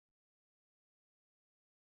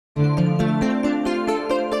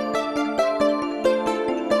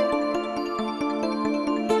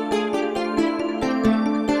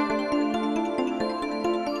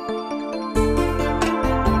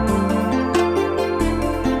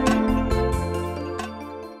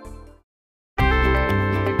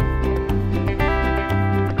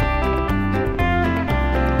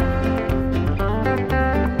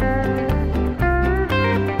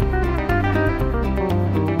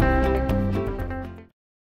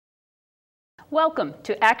Welcome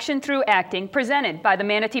to Action Through Acting, presented by the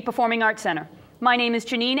Manatee Performing Arts Center. My name is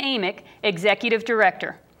Janine Amick, Executive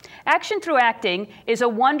Director. Action Through Acting is a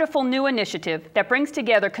wonderful new initiative that brings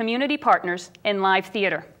together community partners in live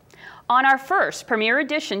theater. On our first premiere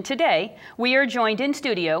edition today, we are joined in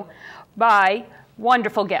studio by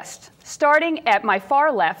wonderful guests. Starting at my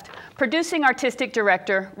far left, Producing Artistic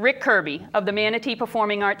Director Rick Kirby of the Manatee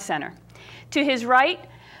Performing Arts Center. To his right,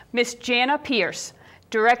 Miss Jana Pierce,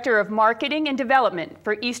 Director of Marketing and Development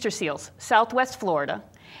for Easter Seals, Southwest Florida.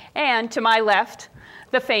 And to my left,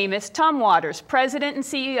 the famous Tom Waters, President and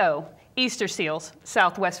CEO, Easter Seals,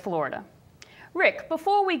 Southwest Florida. Rick,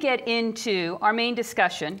 before we get into our main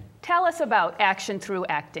discussion, tell us about Action Through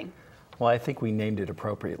Acting. Well, I think we named it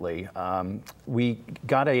appropriately. We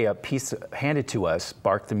got a piece handed to us,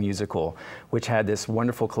 Bark the Musical, which had this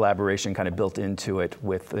wonderful collaboration kind of built into it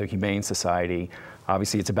with the Humane Society.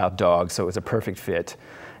 Obviously, it's about dogs, so it was a perfect fit.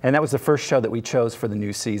 And that was the first show that we chose for the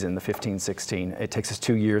new season, the 15-16. It takes us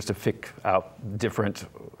 2 years to pick out different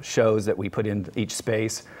shows that we put in each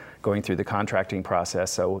space, going through the contracting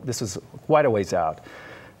process. So this is quite a ways out.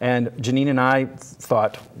 And Janine and I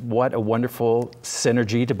thought, what a wonderful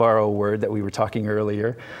synergy, to borrow a word that we were talking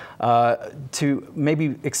earlier, to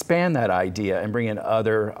maybe expand that idea and bring in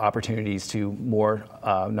other opportunities to more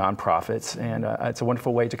nonprofits. And it's a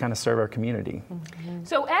wonderful way to kind of serve our community. Mm-hmm.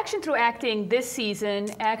 So Action Through Acting this season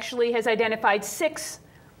actually has identified 6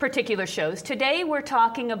 particular shows. Today we're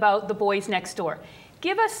talking about The Boys Next Door.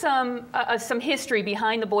 Give us some history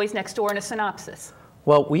behind The Boys Next Door and a synopsis.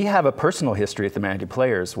 Well, we have a personal history at the Manatee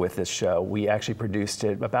Players with this show. We actually produced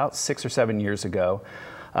it about 6 or 7 years ago.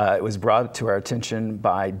 It was brought to our attention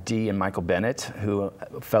by Dee and Michael Bennett, who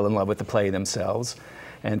fell in love with the play themselves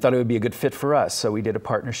and thought it would be a good fit for us. So we did a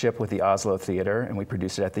partnership with the Oslo Theater, and we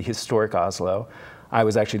produced it at the historic Oslo. I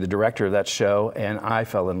was actually the director of that show, and I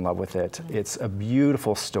fell in love with it. It's a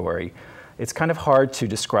beautiful story. It's kind of hard to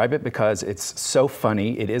describe it because it's so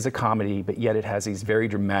funny. It is a comedy, but yet it has these very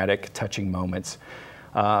dramatic, touching moments.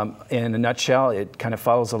 In a nutshell, it kind of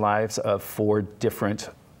follows the lives of 4 different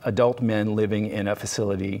adult men living in a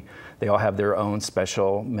facility. They all have their own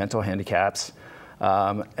special mental handicaps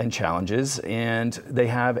and challenges, and they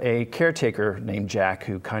have a caretaker named Jack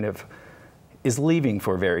who kind of is leaving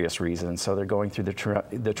for various reasons. So they're going through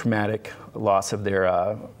the traumatic loss of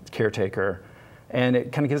their caretaker, and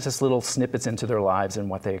it kind of gives us little snippets into their lives and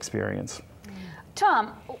what they experience. Tom,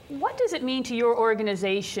 what does it mean to your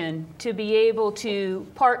organization to be able to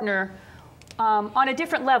partner on a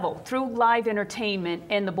different level through live entertainment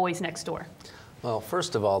and The Boys Next Door? Well,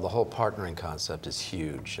 first of all, the whole partnering concept is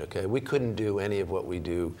huge, okay? We couldn't do any of what we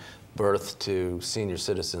do, birth to senior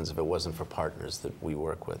citizens, if it wasn't for partners that we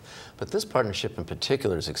work with. But this partnership in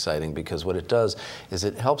particular is exciting because what it does is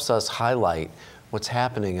it helps us highlight what's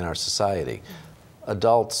happening in our society.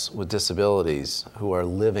 Adults with disabilities who are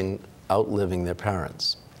outliving their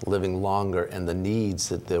parents, living longer, and the needs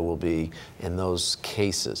that there will be in those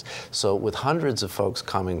cases. So with hundreds of folks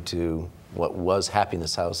coming to what was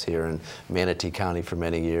Happiness House here in Manatee County for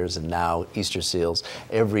many years, and now Easter Seals,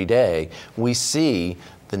 every day, we see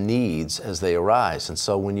the needs as they arise. And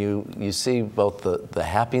so when you see both the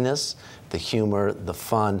happiness, the humor, the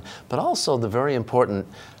fun, but also the very important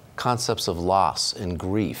concepts of loss and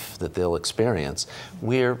grief that they'll experience,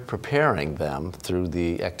 we're preparing them through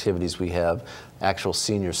the activities we have, actual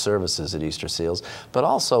senior services at Easter Seals, but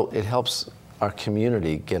also it helps our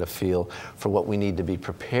community get a feel for what we need to be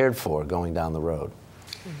prepared for going down the road.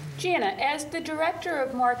 Jana, as the Director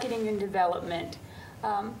of Marketing and Development,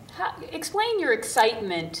 explain your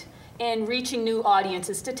excitement in reaching new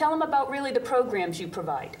audiences, to tell them about really the programs you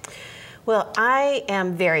provide. Well, I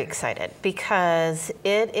am very excited because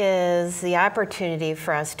it is the opportunity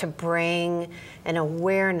for us to bring an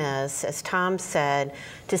awareness, as Tom said,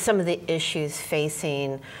 to some of the issues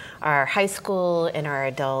facing our high school and our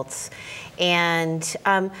adults. And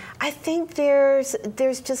I think there's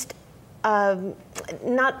just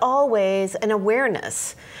not always an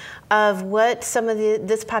awareness of what some of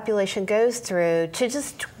this population goes through to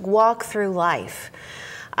just walk through life.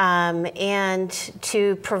 And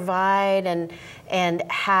to provide and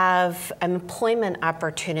have employment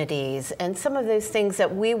opportunities and some of those things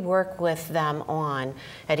that we work with them on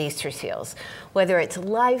at Easter Seals, whether it's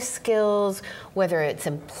life skills, whether it's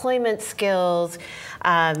employment skills.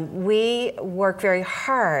 We work very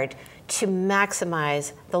hard to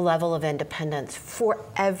maximize the level of independence for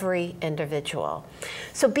every individual.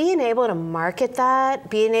 So being able to market that,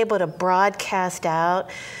 being able to broadcast out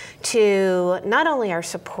to not only our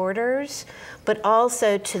supporters, but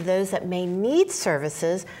also to those that may need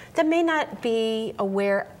services that may not be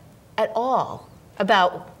aware at all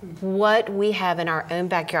about what we have in our own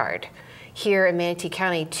backyard here in Manatee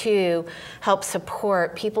County to help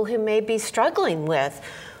support people who may be struggling with,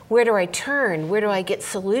 where do I turn? Where do I get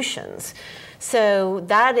solutions? So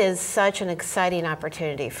that is such an exciting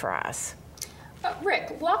opportunity for us.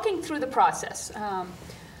 Rick, walking through the process.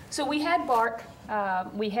 So we had BARC,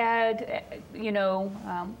 we had,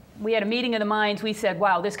 we had a meeting of the minds. We said,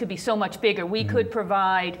 wow, this could be so much bigger. We could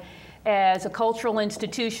provide, as a cultural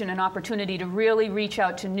institution, an opportunity to really reach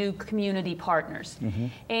out to new community partners.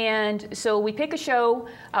 And so we pick a show.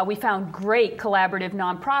 We found great collaborative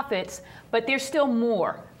nonprofits, but there's still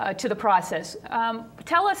more to the process.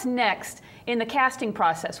 Tell us next, in the casting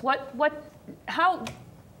process, how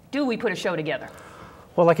do we put a show together?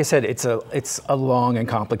 Well, like I said, it's a long and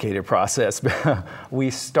complicated process. We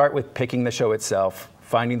start with picking the show itself,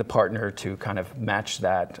 finding the partner to kind of match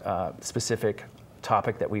that specific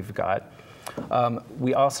topic that we've got.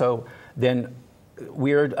 We also then,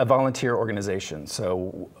 we're a volunteer organization,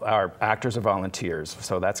 so our actors are volunteers,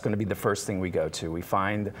 so that's going to be the first thing we go to. We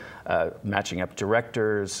find matching up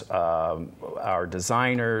directors, our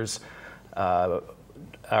designers, our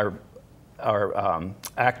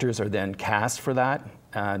actors are then cast for that.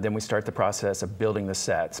 Then we start the process of building the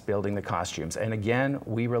sets, building the costumes. And again,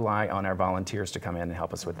 we rely on our volunteers to come in and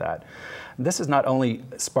help us with that. This has not only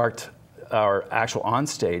sparked our actual on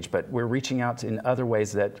stage, but we're reaching out in other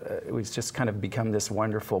ways that it's just kind of become this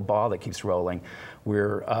wonderful ball that keeps rolling.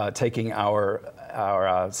 We're taking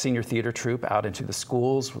our senior theater troupe out into the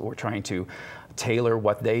schools. We're trying to tailor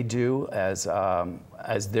what they do as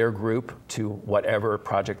their group to whatever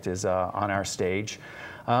project is on our stage.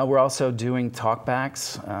 We're also doing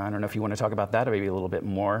talkbacks. I don't know if you want to talk about that or maybe a little bit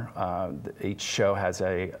more. Each show has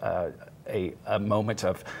a moment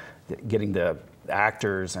of getting the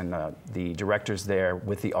actors and the directors there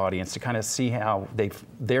with the audience to kind of see how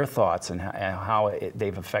their thoughts and how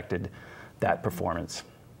they've affected that performance.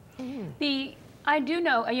 I do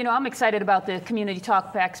know, I'm excited about the community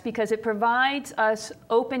talkbacks because it provides us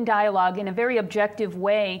open dialogue in a very objective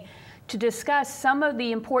way to discuss some of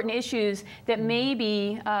the important issues that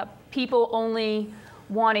maybe people only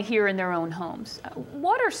want to hear in their own homes.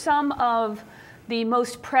 What are some of the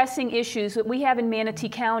most pressing issues that we have in Manatee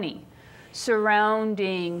County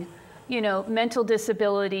surrounding, mental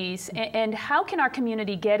disabilities, and how can our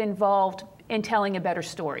community get involved in telling a better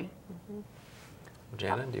story?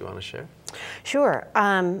 Janet, do you want to share? Sure.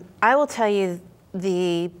 I will tell you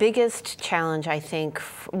the biggest challenge, I think,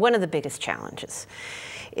 one of the biggest challenges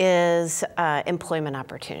is employment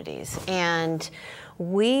opportunities. And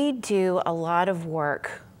we do a lot of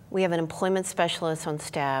work. We have an employment specialist on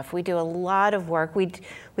staff. We do a lot of work. We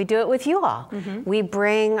do it with you all. We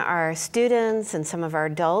bring our students and some of our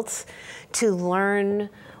adults to learn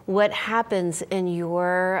what happens in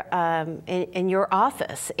your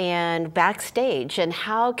office and backstage, and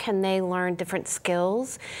how can they learn different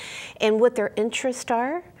skills and what their interests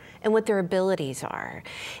are and what their abilities are.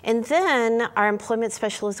 And then our employment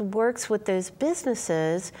specialist works with those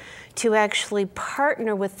businesses to actually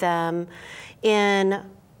partner with them in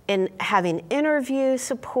having interview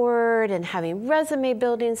support and having resume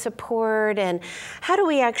building support, and how do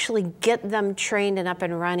we actually get them trained and up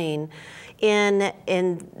and running in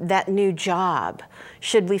that new job,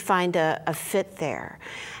 should we find a fit there.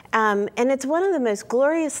 And it's one of the most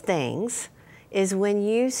glorious things is when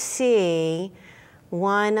you see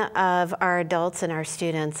one of our adults and our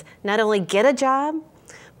students not only get a job,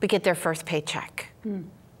 but get their first paycheck.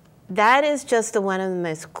 That is just one of the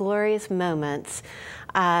most glorious moments,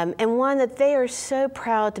 and one that they are so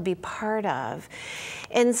proud to be part of.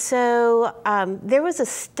 And so there was a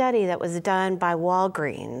study that was done by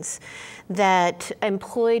Walgreens that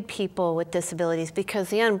employed people with disabilities because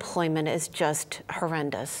the unemployment is just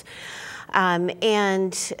horrendous.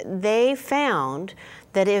 And they found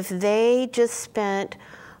that if they just spent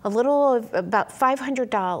about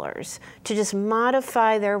 $500 to just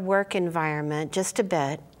modify their work environment just a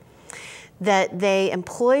bit, that they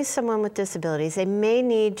employ someone with disabilities. They may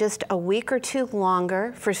need just a week or two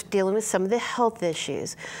longer for dealing with some of the health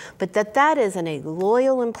issues, but that is a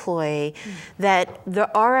loyal employee, that the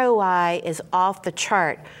ROI is off the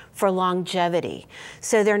chart for longevity.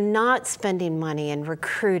 So they're not spending money in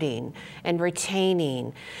recruiting and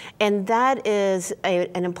retaining. And that is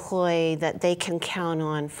an employee that they can count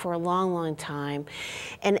on for a long, long time.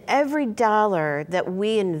 And every dollar that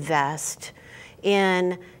we invest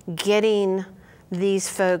in getting these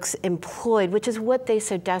folks employed, which is what they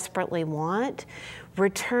so desperately want,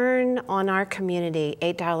 return on our community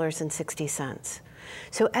 $8.60.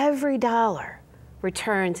 So every dollar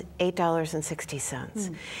returns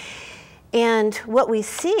 $8.60. And what we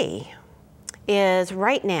see is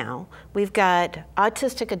right now we've got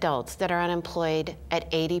autistic adults that are unemployed at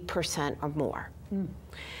 80% or more.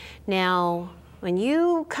 Now, when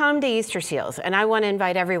you come to Easter Seals, and I want to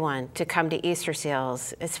invite everyone to come to Easter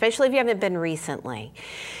Seals, especially if you haven't been recently,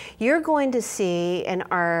 you're going to see in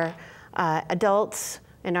our adults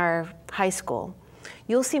in our high school,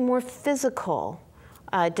 you'll see more physical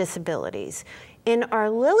disabilities. In our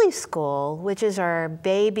Lily School, which is our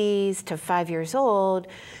babies to 5 years old,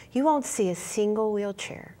 you won't see a single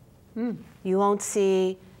wheelchair. You won't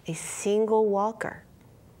see a single walker.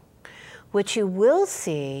 What you will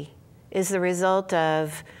see is the result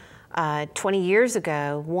of 20 years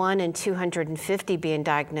ago, 1 in 250 being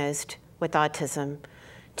diagnosed with autism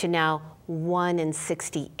to now 1 in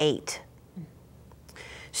 68.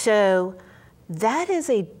 So that is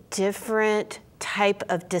a different type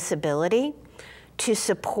of disability to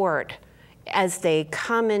support as they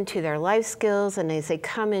come into their life skills and as they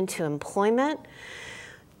come into employment.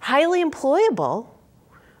 Highly employable,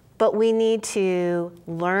 but we need to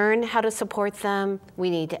learn how to support them.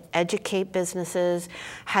 We need to educate businesses,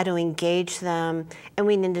 how to engage them, and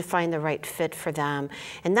we need to find the right fit for them.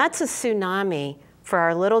 And that's a tsunami for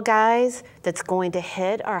our little guys that's going to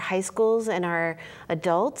hit our high schools and our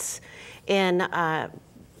adults in a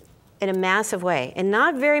massive way, in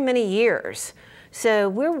not very many years. So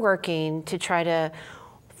we're working to try to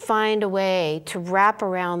find a way to wrap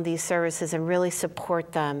around these services and really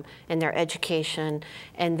support them in their education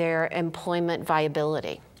and their employment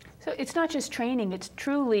viability. So it's not just training, it's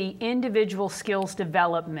truly individual skills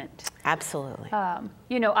development. Absolutely.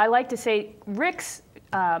 You know, I like to say Rick's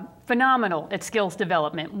phenomenal at skills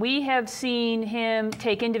development. We have seen him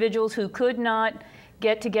take individuals who could not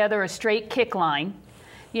get together a straight kick line,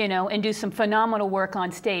 you know, and do some phenomenal work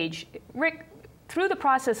on stage. Rick, through the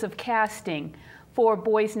process of casting for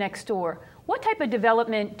Boys Next Door, what type of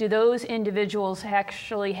development do those individuals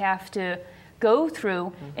actually have to go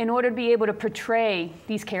through in order to be able to portray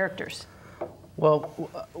these characters? Well,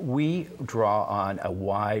 we draw on a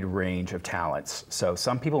wide range of talents. So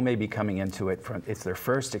some people may be coming into it from, it's their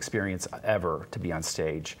first experience ever to be on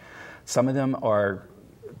stage. Some of them are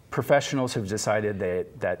professionals who've decided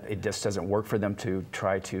that it just doesn't work for them to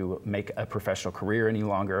try to make a professional career any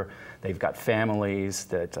longer. They've got families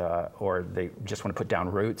that, or they just want to put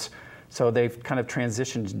down roots. So they've kind of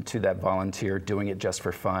transitioned into that volunteer, doing it just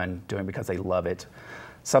for fun, doing it because they love it.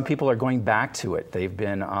 Some people are going back to it. They've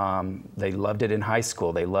been, they loved it in high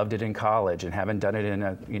school, they loved it in college, and haven't done it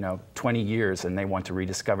in 20 years, and they want to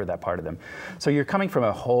rediscover that part of them. So you're coming from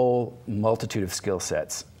a whole multitude of skill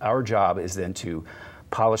sets. Our job is then to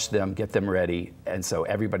polish them, get them ready, and so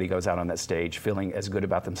everybody goes out on that stage feeling as good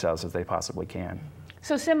about themselves as they possibly can.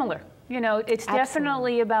 So similar, you know, it's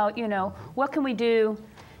definitely about, you know, what can we do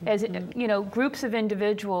as, you know, groups of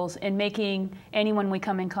individuals in making anyone we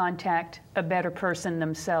come in contact a better person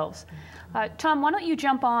themselves. Tom, why don't you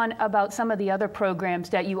jump on about some of the other programs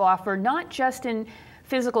that you offer, not just in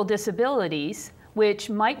physical disabilities, which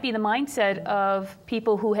might be the mindset of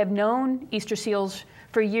people who have known Easter Seals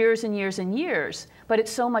for years and years and years, but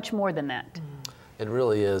it's so much more than that. It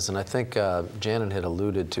really is, and I think Janet had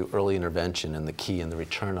alluded to early intervention and the key and the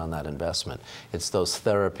return on that investment. It's those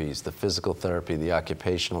therapies, the physical therapy, the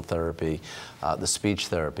occupational therapy, the speech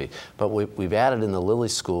therapy. But we've added in the Lily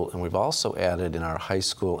School, and we've also added in our high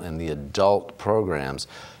school and the adult programs,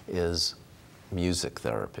 is music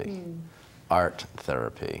therapy, art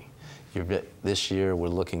therapy. This year we're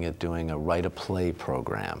looking at doing a write-a-play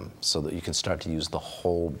program so that you can start to use the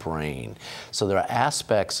whole brain. So there are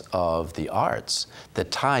aspects of the arts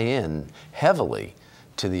that tie in heavily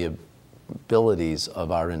to the abilities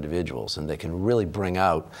of our individuals, and they can really bring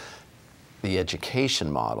out the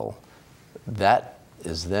education model. That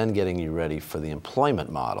is then getting you ready for the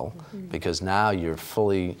employment model, because now you're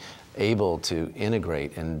fully able to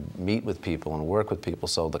integrate and meet with people and work with people,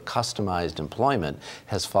 so the customized employment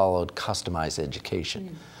has followed customized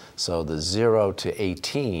education. So the 0 to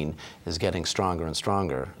 18 is getting stronger and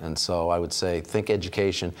stronger. And so I would say, think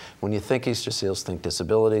education. When you think Easter Seals, think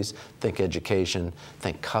disabilities, think education,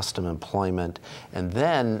 think custom employment. And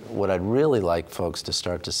then what I'd really like folks to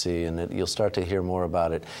start to see, and you'll start to hear more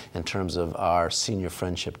about it in terms of our senior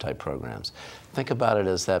friendship type programs. Think about it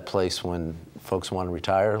as that place when folks want to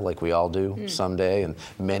retire, like we all do someday, and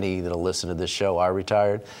many that'll listen to this show are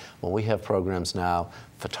retired. Well, we have programs now,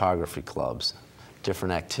 photography clubs,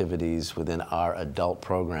 different activities within our adult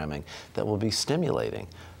programming that will be stimulating.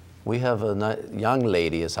 We have a young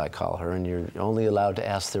lady, as I call her, and you're only allowed to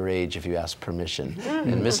ask their age if you ask permission.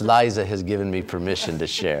 And Miss Liza has given me permission to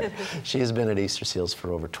share. She has been at Easter Seals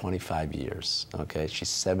for over 25 years, okay? She's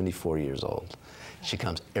 74 years old. She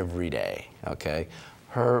comes every day, okay?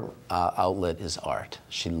 Her outlet is art.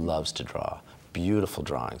 She loves to draw. Beautiful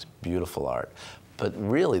drawings, beautiful art. But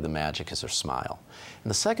really the magic is her smile.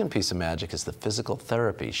 And the second piece of magic is the physical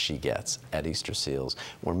therapy she gets at Easter Seals,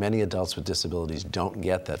 where many adults with disabilities don't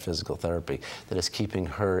get that physical therapy, that is keeping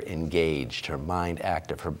her engaged, her mind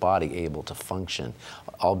active, her body able to function,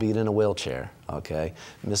 albeit in a wheelchair, okay?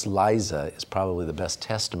 Miss Liza is probably the best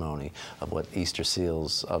testimony of what Easter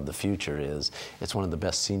Seals of the future is. It's one of the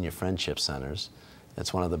best senior friendship centers.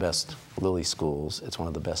 It's one of the best Lilly schools. It's one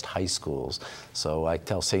of the best high schools. So I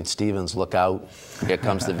tell St. Stephen's, look out. Here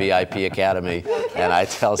comes the VIP Academy. And I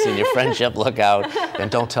tell Senior Friendship, look out. And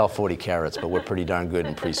don't tell 40 Carats, but we're pretty darn good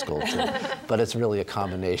in preschool too. But it's really a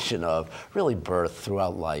combination of really birth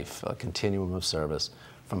throughout life, a continuum of service.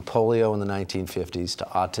 From polio in the 1950s to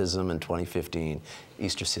autism in 2015,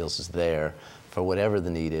 Easter Seals is there for whatever the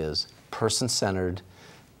need is, person-centered,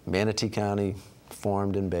 Manatee County,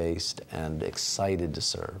 formed and based, and excited to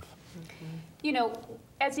serve. You know,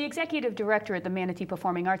 as the executive director at the Manatee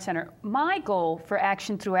Performing Arts Center, my goal for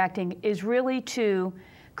Action Through Acting is really to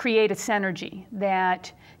create a synergy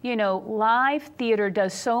that, you know, live theater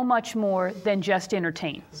does so much more than just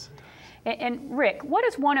entertain. And Rick, what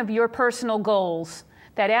is one of your personal goals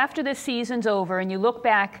that after this season's over and you look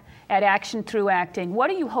back at Action Through Acting, what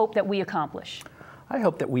do you hope that we accomplish? I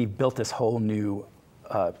hope that we've built this whole new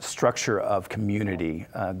structure of community,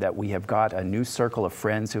 that we have got a new circle of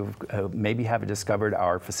friends who maybe haven't discovered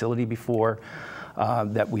our facility before,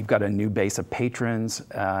 that we've got a new base of patrons,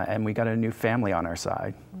 and we got a new family on our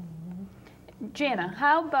side. Jana,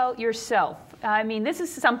 how about yourself? I mean, this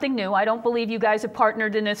is something new. I don't believe you guys have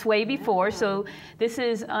partnered in this way before, so this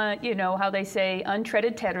is, you know, how they say,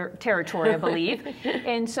 untreaded territory, I believe.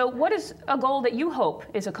 And so what is a goal that you hope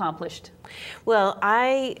is accomplished? Well,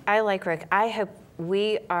 I like Rick. I hope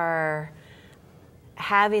we are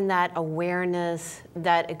having that awareness,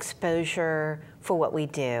 that exposure for what we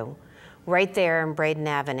do right there in Braden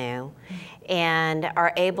Avenue, and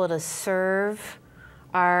are able to serve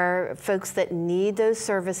our folks that need those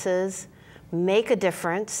services, make a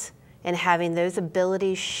difference in having those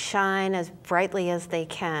abilities shine as brightly as they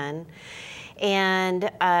can,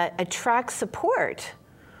 and attract support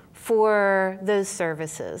for those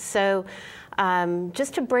services. So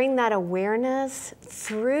just to bring that awareness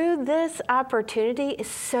through this opportunity is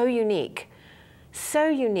so unique. So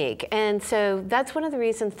unique. And so that's one of the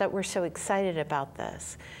reasons that we're so excited about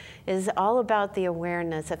this, is all about the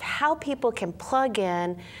awareness of how people can plug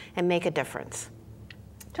in and make a difference.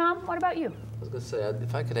 Tom, what about you? I was going to say,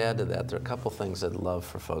 if I could add to that, there are a couple things I'd love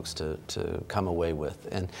for folks to come away with,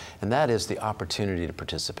 and that is the opportunity to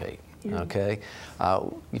participate. Okay? A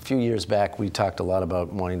few years back, we talked a lot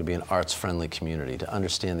about wanting to be an arts-friendly community, to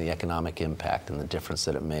understand the economic impact and the difference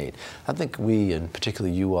that it made. I think we, and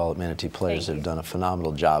particularly you all at Manatee Players, have done a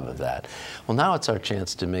phenomenal job of that. Well, now it's our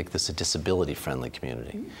chance to make this a disability-friendly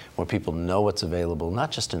community, where people know what's available,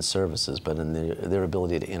 not just in services, but in their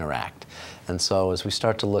ability to interact. And so as we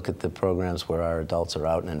start to look at the programs where our adults are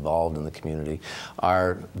out and involved in the community,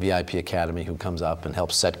 our VIP Academy, who comes up and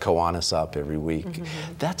helps set Kiwanis up every week,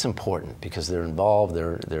 that's important because they're involved,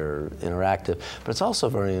 they're interactive, but it's also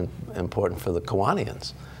very important for the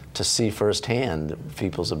Kiwanians to see firsthand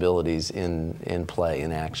people's abilities in play,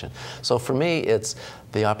 in action. So for me, it's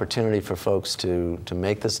the opportunity for folks to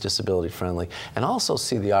make this disability friendly, and also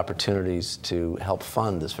see the opportunities to help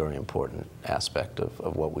fund this very important aspect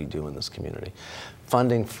of what we do in this community.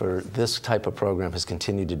 Funding for this type of program has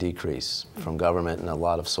continued to decrease from government and a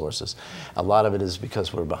lot of sources. A lot of it is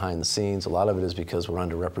because we're behind the scenes. A lot of it is because we're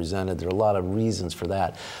underrepresented. There are a lot of reasons for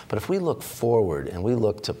that. But if we look forward and we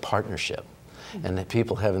look to partnership, and that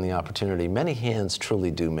people having the opportunity, many hands truly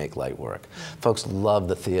do make light work. Folks love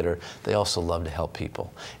the theater. They also love to help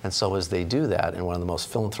people. And so as they do that in one of the most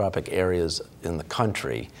philanthropic areas in the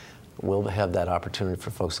country, we'll have that opportunity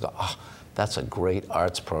for folks to go, oh, that's a great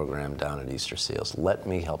arts program down at Easter Seals. Let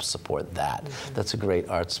me help support that. That's a great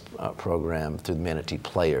arts program through the Manatee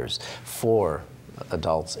Players for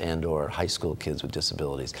adults and or high school kids with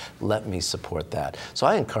disabilities. Let me support that. So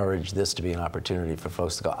I encourage this to be an opportunity for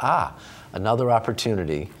folks to go, ah, another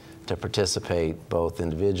opportunity to participate both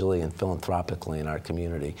individually and philanthropically in our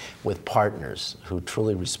community with partners who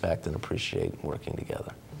truly respect and appreciate working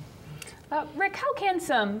together. Rick, how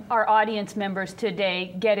can our audience members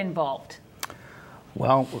today get involved?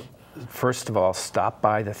 Well, first of all, stop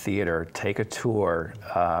by the theater, take a tour,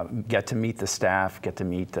 get to meet the staff, get to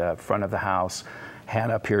meet the front of the house.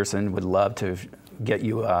 Hannah Pearson would love to get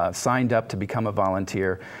you signed up to become a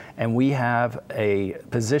volunteer, and we have a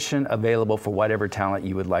position available for whatever talent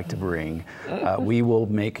you would like to bring. We will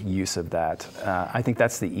make use of that. I think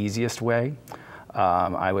that's the easiest way.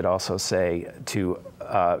 I would also say to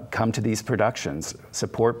come to these productions,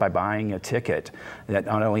 support by buying a ticket. That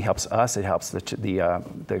not only helps us, it helps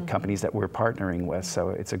the companies that we're partnering with. So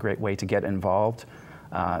it's a great way to get involved.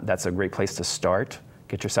 That's a great place to start.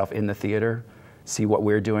 Get yourself in the theater, see what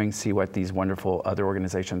we're doing, see what these wonderful other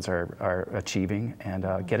organizations are achieving,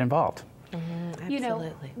 and get involved. You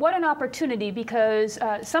know, what an opportunity, because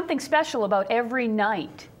something special about every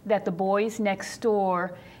night that the Boys Next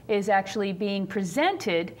Door is actually being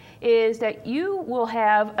presented is that you will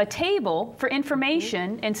have a table for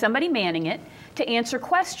information and somebody manning it to answer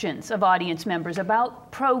questions of audience members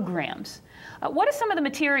about programs. What are some of the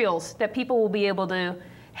materials that people will be able to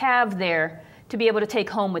have there to be able to take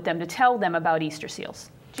home with them to tell them about Easter Seals?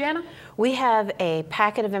 Jana? We have a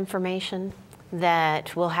packet of information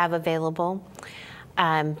that we'll have available,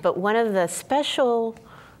 but one of the special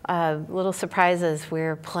little surprises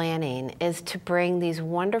we're planning is to bring these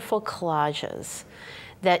wonderful collages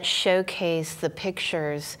that showcase the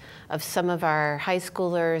pictures of some of our high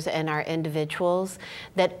schoolers and our individuals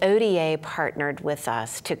that ODA partnered with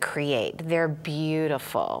us to create. They're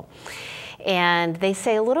beautiful. And they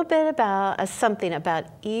say a little bit about something about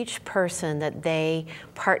each person that they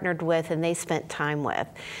partnered with and they spent time with.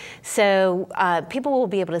 So people will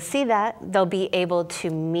be able to see that. They'll be able to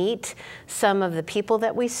meet some of the people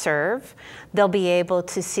that we serve. They'll be able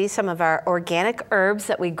to see some of our organic herbs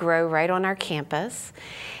that we grow right on our campus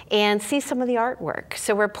and see some of the artwork.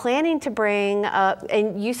 So we're planning to bring,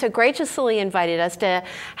 and you so graciously invited us to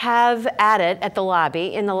have at it at the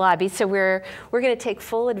lobby, in the lobby. So we're going to take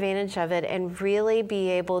full advantage of it and really be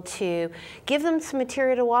able to give them some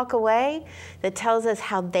material to walk away that tells us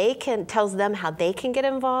tells them how they can get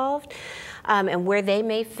involved. And where they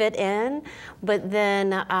may fit in, but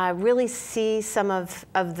then really see some of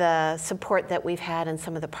the support that we've had and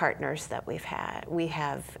some of the partners that we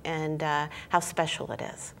have, and how special it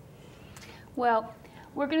is. Well,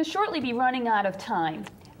 we're going to shortly be running out of time.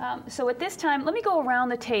 So at this time, let me go around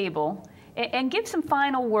the table and give some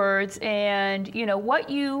final words, and what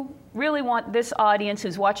you really want this audience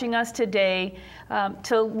who's watching us today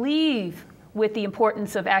to leave with the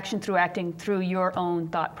importance of action through acting through your own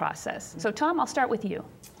thought process. So Tom, I'll start with you.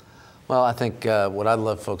 Well, I think what I'd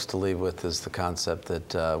love folks to leave with is the concept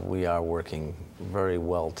that we are working very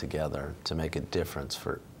well together to make a difference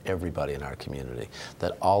for everybody in our community,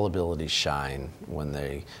 that all abilities shine when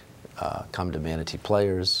they come to Manatee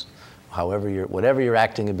Players. Whatever your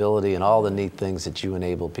acting ability and all the neat things that you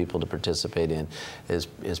enable people to participate in is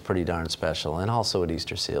pretty darn special. And also at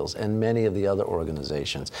Easter Seals and many of the other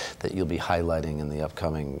organizations that you'll be highlighting in the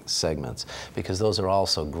upcoming segments, because those are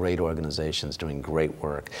also great organizations doing great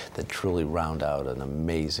work that truly round out an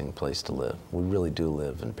amazing place to live. We really do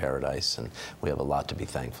live in paradise, and we have a lot to be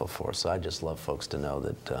thankful for. So I just love folks to know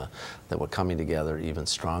that we're coming together even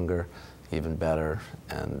stronger, even better,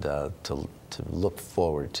 and to look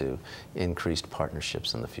forward to increased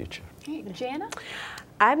partnerships in the future. Hey, Jana?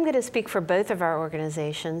 I'm going to speak for both of our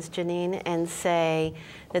organizations, Janine, and say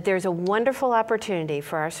that there's a wonderful opportunity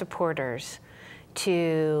for our supporters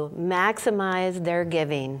to maximize their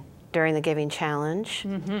giving during the Giving Challenge.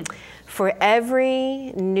 For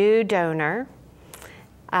every new donor,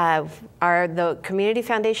 the Community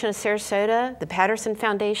Foundation of Sarasota, the Patterson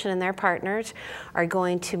Foundation and their partners are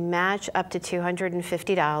going to match up to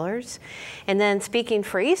 $250. And then speaking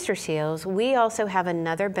for Easter Seals, we also have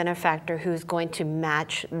another benefactor who's going to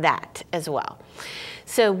match that as well.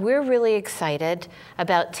 So we're really excited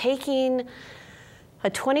about taking a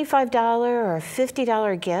 $25 or a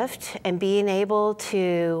 $50 gift and being able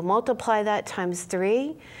to multiply that times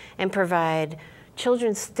 3 and provide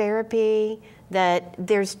children's therapy, that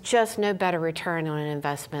there's just no better return on an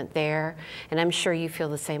investment there. And I'm sure you feel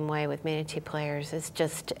the same way with Manatee Players. It's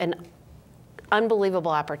just an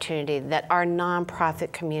unbelievable opportunity that our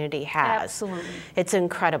nonprofit community has. Absolutely. It's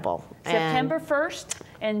incredible. September 1st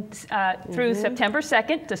and through September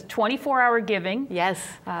 2nd, just 24-hour giving. Yes.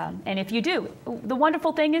 And if you do, the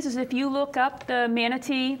wonderful thing is if you look up the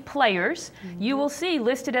Manatee Players, you will see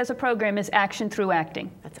listed as a program as Action Through Acting.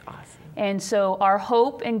 That's awesome. And so our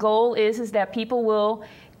hope and goal is that people will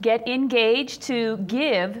get engaged to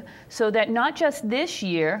give, so that not just this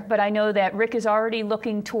year, but I know that Rick is already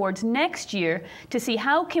looking towards next year to see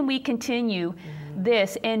how can we continue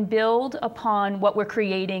this and build upon what we're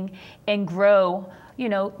creating and grow,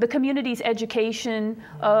 the community's education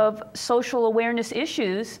of social awareness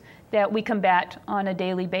issues that we combat on a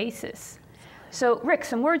daily basis. So Rick,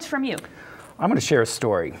 some words from you. I'm going to share a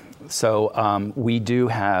story. So we do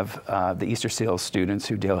have the Easter Seals students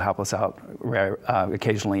who do help us out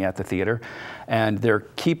occasionally at the theater, and their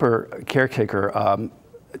caretaker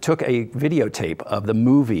took a videotape of the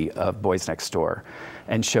movie of Boys Next Door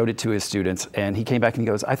and showed it to his students, and he came back and he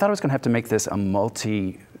goes, I thought I was going to have to make this a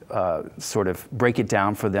sort of break it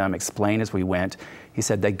down for them, explain as we went. He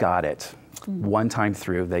said they got it. One time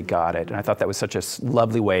through, they got it. And I thought that was such a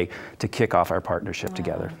lovely way to kick off our partnership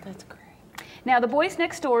together. That's great. Now, the Boys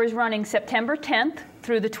Next Door is running September 10th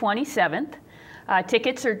through the 27th.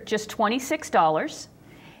 Tickets are just $26.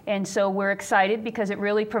 And so we're excited because it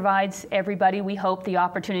really provides everybody, we hope, the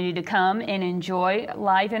opportunity to come and enjoy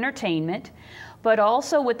live entertainment. But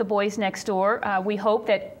also with the Boys Next Door, we hope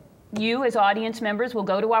that you as audience members will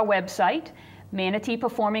go to our website,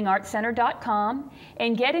 manateeperformingartscenter.com,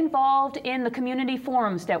 and get involved in the community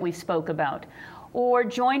forums that we spoke about, or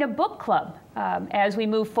join a book club. As we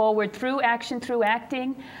move forward through Action Through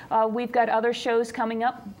Acting, we've got other shows coming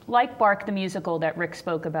up like Bark the Musical that Rick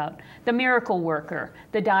spoke about, The Miracle Worker,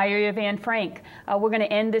 The Diary of Anne Frank. We're going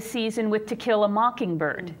to end this season with To Kill a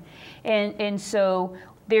Mockingbird. And so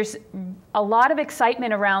there's a lot of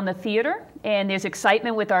excitement around the theater, and there's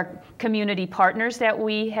excitement with our community partners that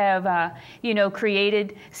we have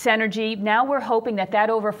created, Synergy. Now we're hoping that that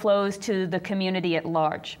overflows to the community at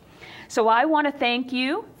large. So I want to thank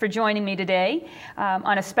you for joining me today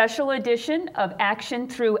on a special edition of Action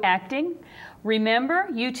Through Acting. Remember,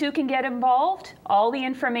 you too can get involved. All the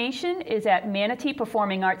information is at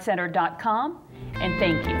manateeperformingartscenter.com, and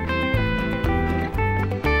thank you.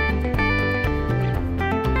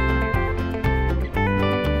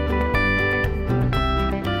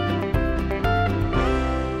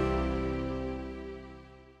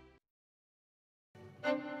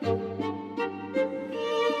 Thank you.